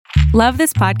Love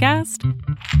this podcast?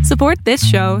 Support this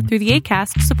show through the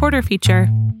Acast supporter feature.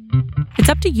 It's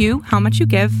up to you how much you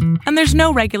give, and there's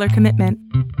no regular commitment.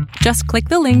 Just click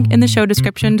the link in the show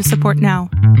description to support now.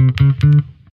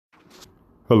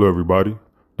 Hello, everybody.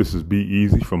 This is Be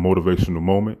Easy from Motivational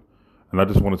Moment, and I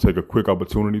just want to take a quick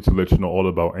opportunity to let you know all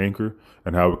about Anchor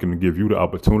and how it can give you the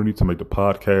opportunity to make the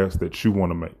podcast that you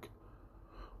want to make.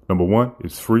 Number one,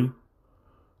 it's free.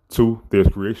 2, there's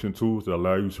creation tools that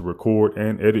allow you to record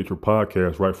and edit your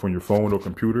podcast right from your phone or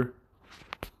computer.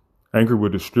 Anchor will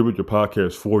distribute your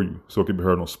podcast for you so it can be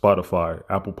heard on Spotify,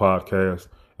 Apple Podcasts,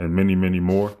 and many, many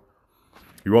more.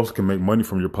 You also can make money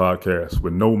from your podcast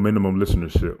with no minimum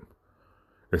listenership.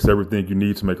 It's everything you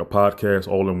need to make a podcast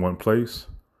all in one place.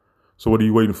 So what are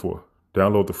you waiting for?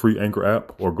 Download the free Anchor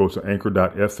app or go to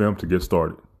anchor.fm to get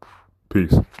started.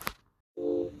 Peace.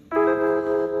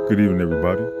 Good evening,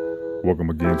 everybody.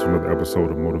 Welcome again to another episode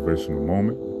of Motivational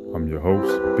Moment. I'm your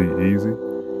host, Be Easy,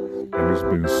 and it's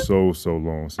been so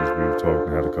long since we've talked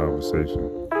and had a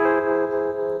conversation.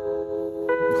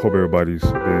 Hope everybody's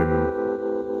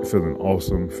been feeling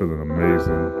awesome, feeling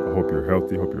amazing. I hope you're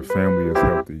healthy, hope your family is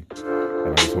healthy,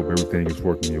 and I just hope everything is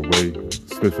working your way,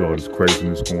 especially all this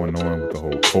craziness going on with the whole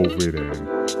COVID and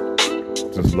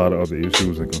just a lot of other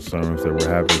issues and concerns that we're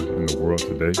having in the world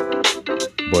today.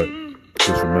 But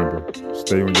just remember,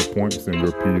 stay on your points and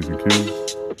your P's and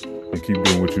Q's and keep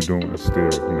doing what you're doing and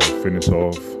still, finish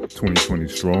off 2020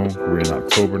 strong. We're in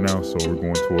October now, so we're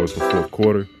going towards the fourth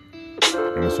quarter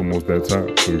and it's almost that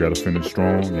time. So we got to finish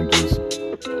strong and just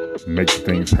make the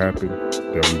things happen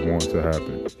that we want to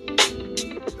happen.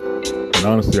 And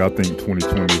honestly, I think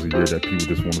 2020 is a year that people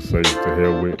just want to say to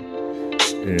hell with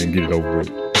and get it over with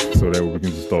so that we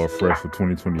can just start fresh for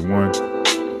 2021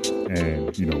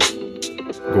 and,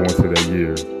 go into that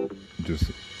year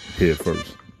just head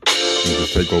first and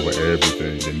just take over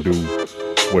everything and do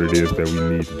what it is that we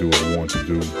need to do and want to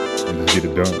do and just get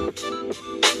it done.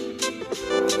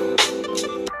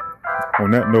 On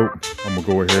that note, I'm going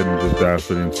to go ahead and just dive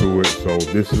straight into it. So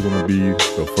this is going to be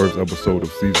the first episode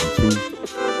of season 2.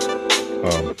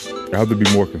 I have to be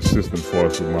more consistent as far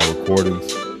as with my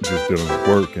recordings, just dealing with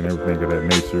work and everything of that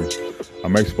nature.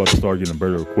 I'm actually about to start getting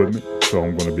better equipment, so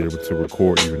I'm going to be able to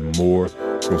record even more.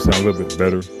 It's going to sound a little bit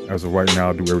better. As of right now,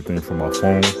 I do everything from my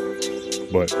phone,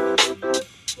 but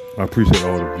I appreciate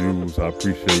all the views. I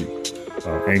appreciate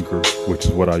Anchor, which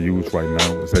is what I use right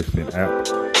now. It's actually an app.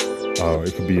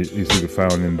 It can be easily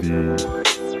found in the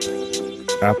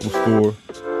Apple Store,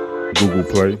 Google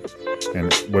Play,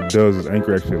 and what it does is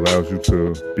Anchor actually allows you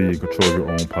to be in control of your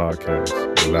own podcast.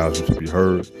 It allows you to be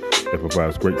heard. It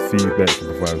provides great feedback. It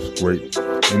provides great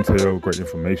intel, great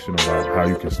information about how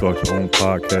you can start your own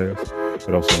podcast.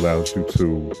 It also allows you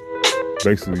to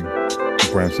basically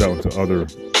branch out into other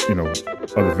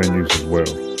venues as well.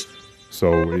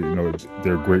 So,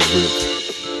 they're great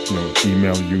with,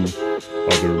 emailing you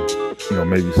other,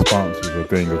 maybe sponsors or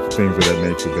things of that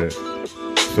nature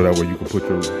so that way you can put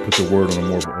your word on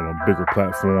a bigger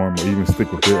platform or even stick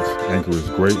with this. Anchor is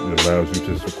great. It allows you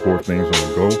to record things on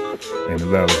the go and it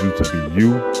allows you to be you.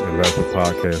 It allows the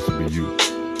podcast to be you.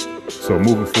 So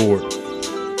moving forward,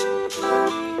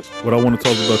 what I want to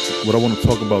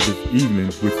talk about this evening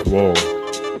with you all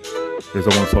is I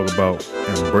want to talk about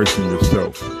embracing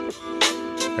yourself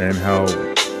and how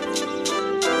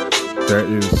that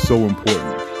is so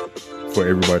important for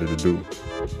everybody to do.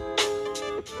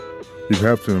 You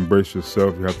have to embrace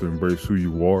yourself. You have to embrace who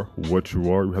you are, what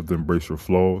you are. You have to embrace your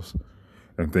flaws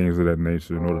and things of that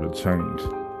nature in order to change.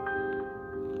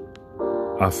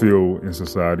 I feel in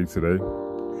society today,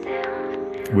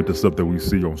 with the stuff that we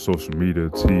see on social media,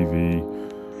 TV,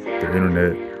 the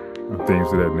internet, and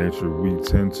things of that nature, we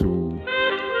tend to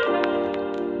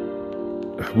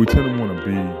want to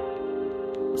be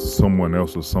someone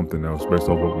else or something else based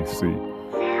off what we see.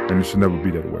 And it should never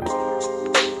be that way.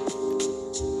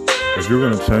 If you're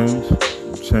going to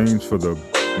change for the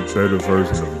better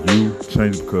version of you,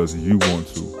 change because you want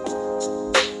to.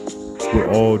 We're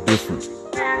all different.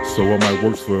 So what might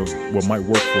work for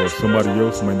somebody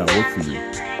else may not work for you.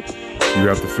 You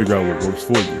have to figure out what works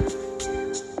for you.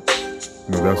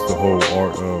 That's the whole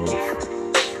art of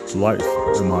life,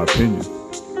 in my opinion.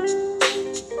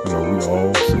 We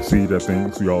all succeed at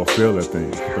things, we all fail at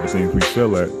things, but the things we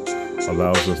fail at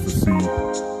allows us to see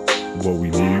what we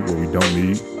need, what we don't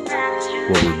need,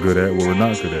 what we're good at, what we're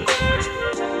not good at.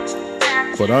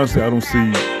 But honestly, I don't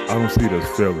see it as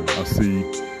failing. I see,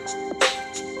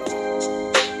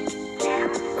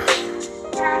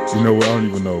 I don't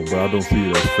even know, but I don't see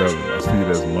it as failing. I see it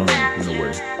as learning in a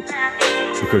way.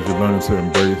 Because you're learning to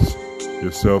embrace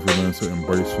yourself, you're learning to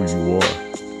embrace who you are.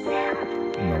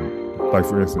 Like,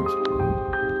 for instance,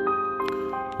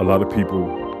 a lot of people,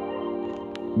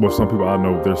 well, some people I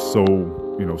know, they're so,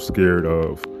 scared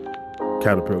of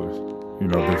caterpillars.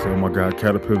 They say, oh my God,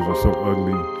 caterpillars are so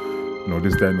ugly,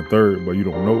 this, that, and the third, but you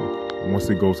don't know. Once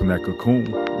it goes in that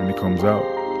cocoon and it comes out,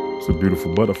 it's a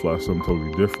beautiful butterfly, something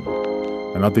totally different.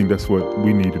 And I think that's what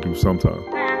we need to do sometimes,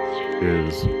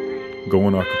 is go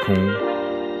in our cocoon,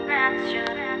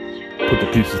 put the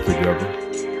pieces together,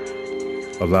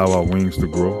 allow our wings to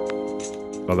grow,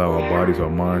 allow our bodies, our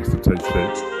minds to take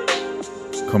shape,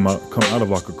 come out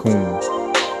of our cocoon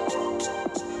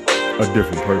a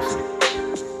different person.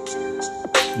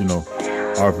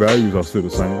 Our values are still the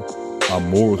same, our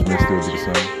morals may still be the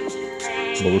same,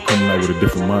 but we're coming out with a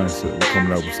different mindset. We're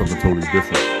coming out with something totally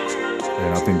different.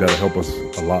 And I think that'll help us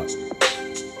a lot.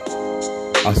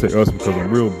 I say us because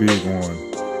I'm real big on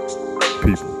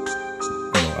people.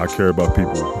 I care about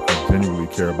people. I genuinely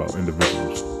care about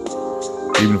individuals.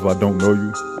 Even if I don't know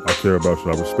you, I care about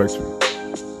you. I respect you.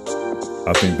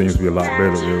 I think things would be a lot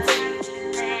better if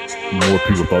more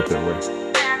people thought that way.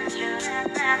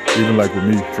 Even like with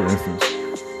me, for instance,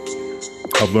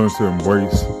 I've learned to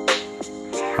embrace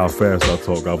how fast I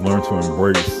talk. I've learned to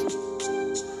embrace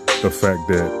the fact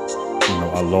that,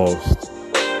 I lost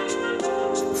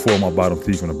 4 of my bottom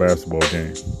teeth in a basketball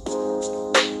game.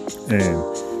 And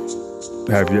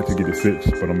I have yet to get it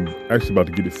fixed, but I'm actually about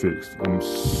to get it fixed. I'm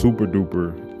super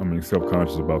duper,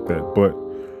 self-conscious about that, but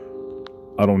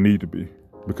I don't need to be,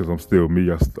 because I'm still me.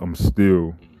 I'm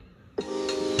still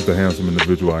the handsome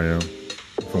individual I am,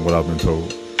 from what I've been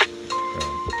told.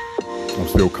 I'm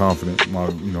still confident. My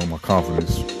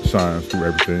confidence shines through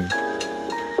everything.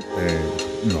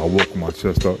 And, I walk with my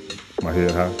chest up, my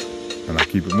head high, and I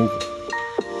keep it moving.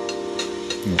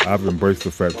 I've embraced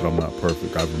the fact that I'm not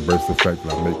perfect. I've embraced the fact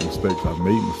that I make mistakes. I've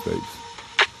made mistakes.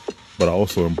 But I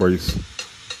also embrace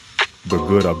the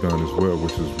good I've done as well,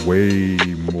 which is way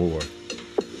more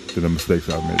than the mistakes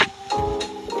I've made.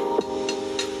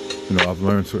 I've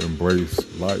learned to embrace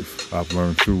life. I've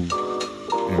learned to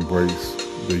embrace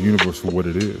the universe for what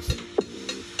it is.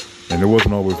 And it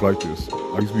wasn't always like this.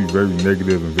 I used to be very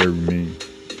negative and very mean.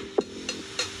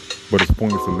 But it's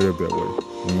pointless to live that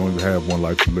way. We only have one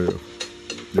life to live.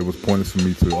 It was pointless for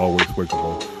me to always wake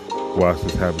up, why is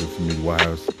this happening to me? Why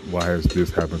has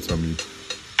this happened to me?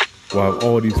 Why have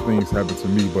all these things happened to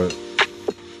me, but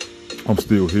I'm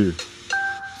still here?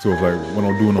 So it's like, when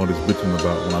I'm doing all this bitching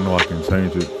about, when I know I can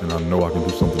change it and I know I can do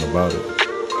something about it.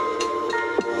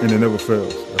 And it never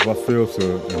fails. If I fail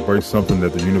to embrace something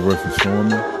that the universe is showing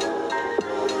me,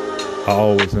 I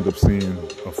always end up seeing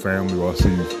a family, or I see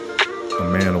a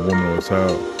man, a woman, or a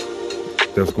child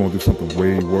that's going through something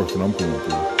way worse than I'm going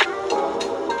through.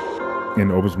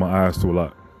 And it opens my eyes to a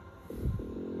lot.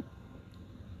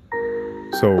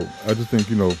 So I just think,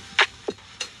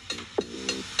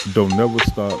 don't never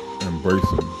stop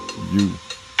embracing you.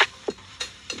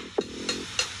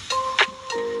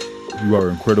 You are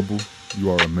incredible.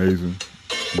 You are amazing.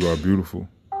 You are beautiful.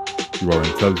 You are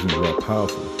intelligent. You are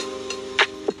powerful.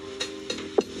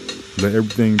 Let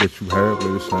everything that you have,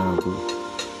 let it shine through.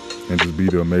 And just be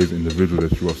the amazing individual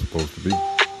that you are supposed to be.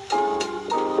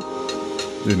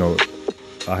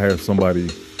 I had somebody,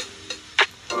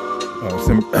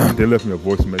 they left me a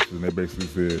voice message, and they basically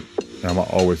said, am I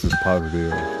always this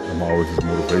positive? Am I always this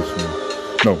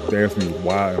motivational? No, they asked me,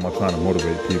 why am I trying to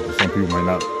motivate people? Some people may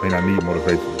not need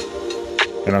motivation.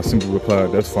 And I simply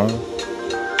replied, that's fine.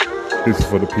 This is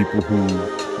for the people who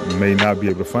may not be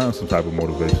able to find some type of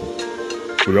motivation.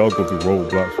 We all go through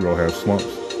roadblocks. We all have slumps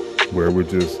where we're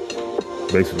just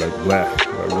basically like black.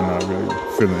 Like we're not really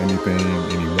feeling anything,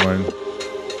 anyone,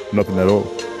 nothing at all.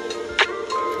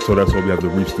 So that's why we have to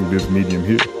reach through this medium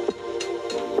here.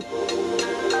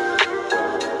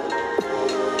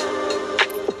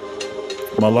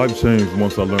 My life changed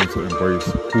once I learned to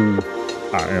embrace who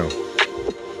I am.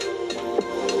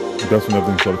 That's when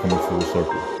everything started coming full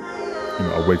circle.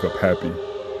 I wake up happy.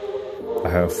 I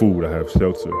have food. I have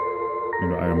shelter.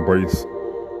 I embrace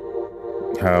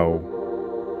how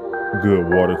good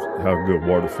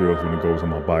water feels when it goes in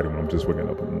my body when I'm just waking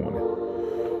up in the morning.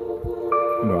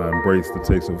 I embrace the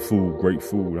taste of food, great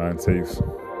food. I embrace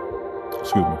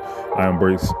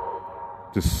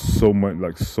just so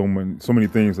many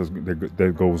things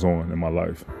that goes on in my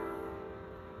life.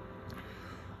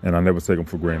 And I never take them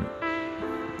for granted,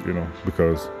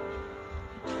 because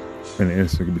in an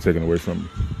instant it can be taken away from you.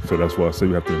 So that's why I say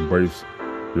you have to embrace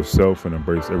yourself and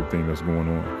embrace everything that's going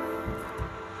on.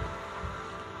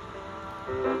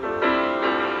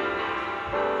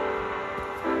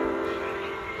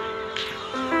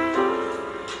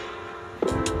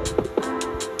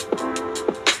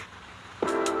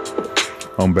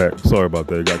 I'm back. Sorry about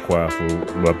that. It got quiet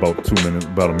for about 2 minutes,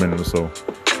 about a minute or so.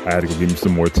 I had to go get me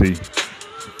some more tea.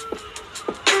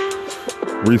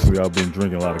 Recently, I've been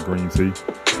drinking a lot of green tea.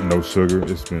 No sugar.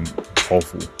 It's been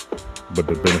awful, but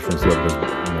the benefits of it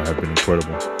have been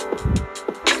incredible.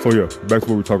 So yeah, back to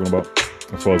what we're talking about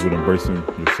as far as with embracing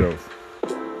yourself.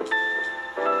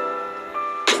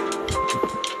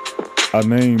 I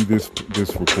named this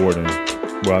recording,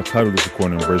 well, I titled this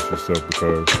recording Embrace Yourself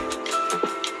because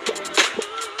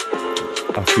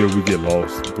I feel we get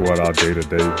lost throughout our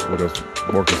day-to-day with us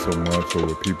working so much or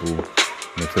with people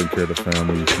taking care of the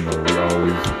families. We're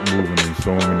always moving in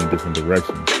so many different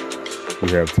directions.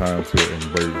 We have time to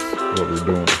embrace what we're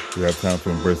doing. We have time to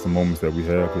embrace the moments that we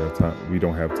have. We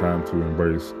don't have time to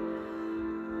embrace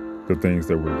the things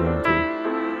that we're going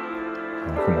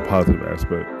through from a positive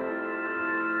aspect.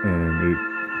 And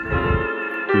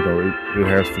it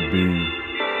has to be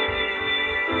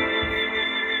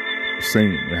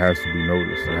seen. It has to be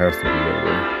noticed. It has to be that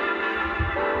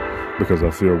way. Because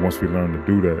I feel once we learn to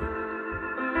do that,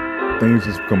 things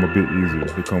just become a bit easier,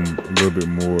 become a little bit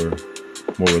more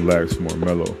relaxed, more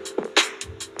mellow.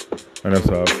 And that's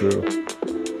how I feel.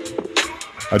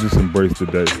 I just embrace the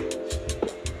day.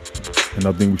 And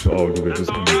I think we should all do that, just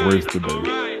embrace the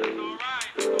day.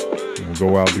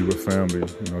 Go out, be with family.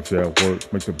 If you're at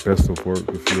work, make the best of work.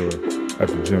 If you're at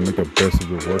the gym, make the best of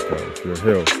your workout. If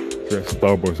you're at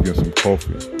Starbucks, get some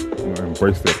coffee.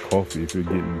 Embrace that coffee. If you're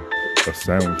getting a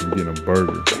sandwich, you're getting a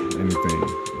burger, anything,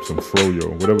 some froyo,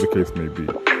 whatever the case may be,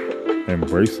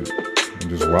 embrace it and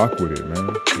just rock with it,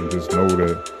 man. And just know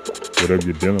that whatever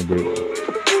you're dealing with,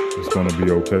 it's gonna be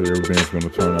okay. Everything's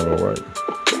gonna turn out all right.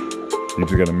 You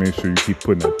just gotta make sure you keep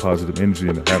putting that positive energy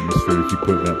in the atmosphere. You keep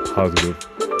putting that positive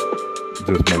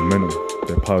just momentum,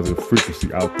 that positive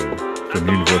frequency out there. So the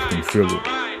universe can feel it.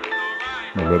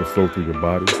 Let it flow through your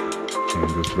body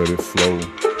and just let it flow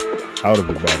out of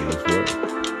your body as well.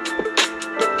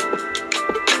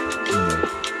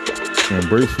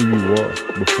 Embrace who you are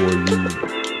before you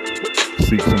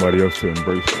seek somebody else to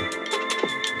embrace you.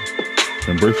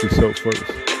 Embrace yourself first.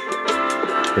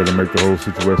 It'll make the whole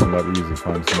situation a lot easier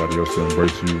finding somebody else to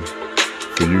embrace you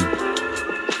for you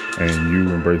and you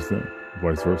embrace them.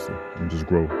 Vice versa, and just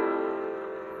grow.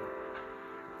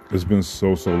 It's been so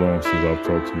long since I've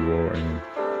talked to you all, and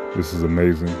this is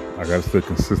amazing. I gotta stay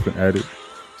consistent at it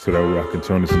so that way I can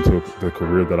turn this into the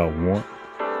career that I want,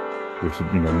 which is,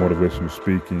 motivational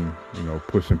speaking,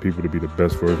 pushing people to be the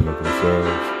best version of themselves,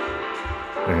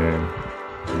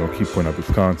 and keep putting out this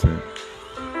content.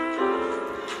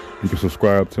 You can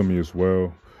subscribe to me as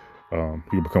well. You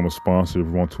can become a sponsor if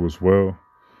you want to as well.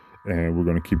 And we're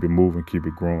going to keep it moving, keep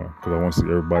it growing. Because I want to see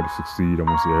everybody succeed. I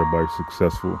want to see everybody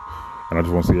successful. And I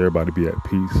just want to see everybody be at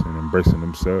peace and embracing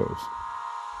themselves.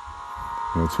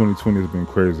 2020 has been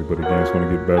crazy, but again, it's going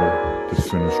to get better. Just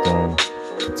finish strong.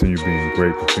 Continue being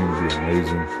great. Continue to be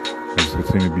amazing. And just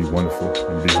continue to be wonderful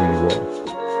and be who you are.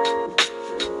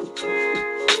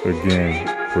 Again,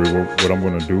 what I'm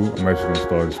going to do, I'm actually going to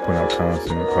start just putting out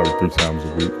content probably 3 times a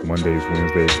week. Mondays,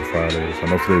 Wednesdays, and Fridays. I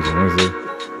know today's a Wednesday,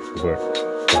 but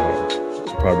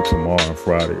probably tomorrow and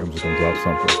Friday, I'm just going to drop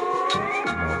something,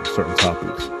 certain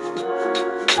topics,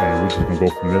 and we're just going to go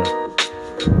from there.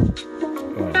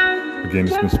 Again,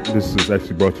 this is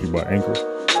actually brought to you by Anchor.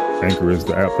 Anchor is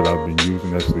the app that I've been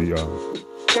using. Actually,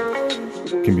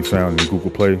 can be found in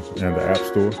Google Play and the App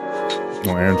Store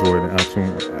on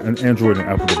Android and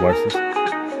Apple devices.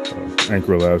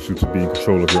 Anchor allows you to be in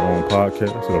control of your own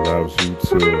podcast. It allows you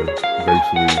to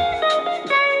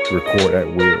basically record at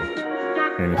will.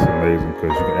 And it's amazing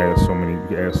because you can add so many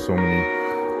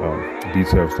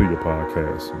details to your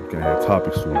podcast. You can add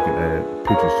topics to it. You can add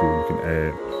pictures to it. You can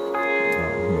add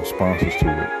sponsors to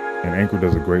it. And Anchor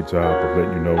does a great job of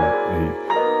letting you know, hey,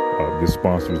 this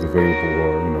sponsor is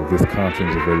available, or this content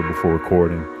is available for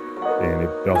recording. And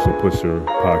it also puts your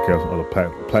podcast on other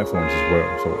platforms as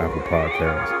well. So Apple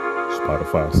Podcasts,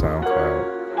 Spotify,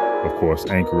 SoundCloud, of course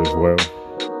Anchor as well.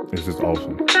 It's just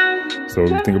awesome. So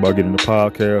if you think about getting a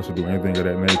podcast or do anything of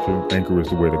that nature, Anchor is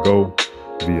the way to go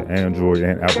via Android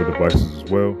and Apple devices as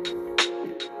well.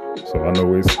 So I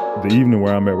know it's the evening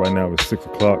where I'm at right now is 6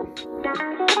 o'clock.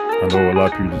 I know a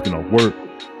lot of people just getting off work.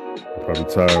 They're probably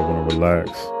tired, want to relax.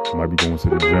 Might be going to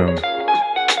the gym. But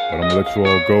I'm going to let you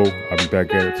all go. I'll be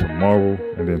back at it tomorrow.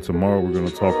 And then tomorrow we're going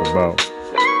to talk about,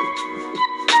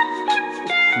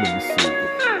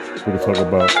 we're going to talk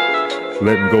about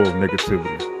letting go of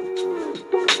negativity.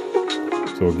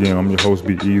 So again, I'm your host,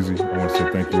 Be Easy. I want to say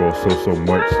thank you all so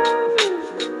much.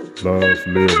 Love,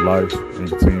 live life, and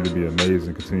continue to be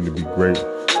amazing, continue to be great,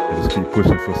 and just keep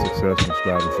pushing for success and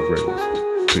striving for greatness.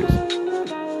 Peace.